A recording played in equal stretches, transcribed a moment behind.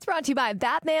Brought to you by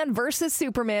Batman vs.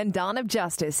 Superman Dawn of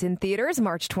Justice in theaters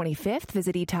March 25th.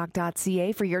 Visit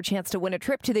etalk.ca for your chance to win a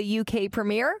trip to the UK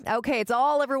premiere. Okay, it's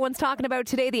all everyone's talking about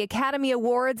today, the Academy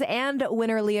Awards and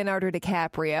winner Leonardo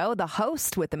DiCaprio, the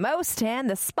host with the most, and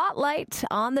the spotlight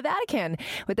on the Vatican.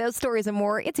 With those stories and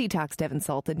more, it's eTalk's Devin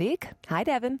Saltendieck. Hi,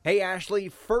 Devin. Hey, Ashley.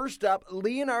 First up,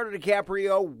 Leonardo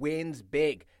DiCaprio wins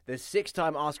big. The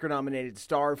six-time Oscar-nominated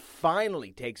star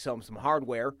finally takes home some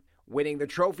hardware, winning the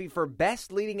trophy for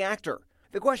Best Leading Actor.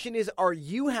 The question is, are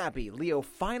you happy Leo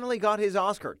finally got his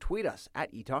Oscar? Tweet us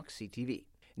at eTalkCTV.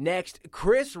 Next,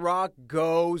 Chris Rock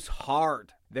goes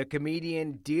hard. The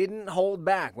comedian didn't hold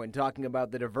back when talking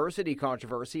about the diversity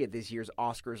controversy at this year's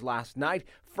Oscars last night,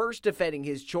 first defending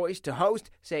his choice to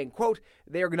host, saying, quote,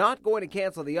 "They're not going to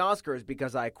cancel the Oscars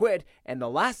because I quit, and the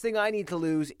last thing I need to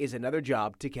lose is another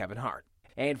job to Kevin Hart."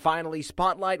 And finally,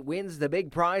 Spotlight wins the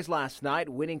big prize last night,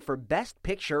 winning for Best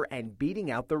Picture and beating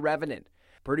out The Revenant.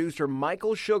 Producer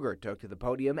Michael Sugar took to the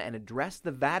podium and addressed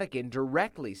the Vatican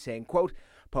directly, saying, quote,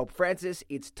 "Pope Francis,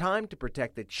 it's time to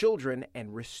protect the children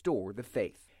and restore the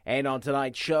faith." And on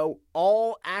tonight's show,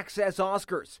 all access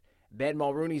Oscars. Ben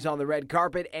Mulrooney's on the red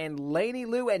carpet, and Lainey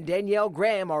Liu and Danielle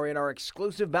Graham are in our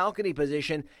exclusive balcony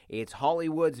position. It's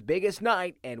Hollywood's biggest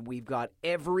night, and we've got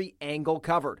every angle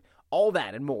covered. All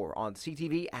that and more on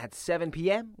CTV at 7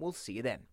 p.m. We'll see you then.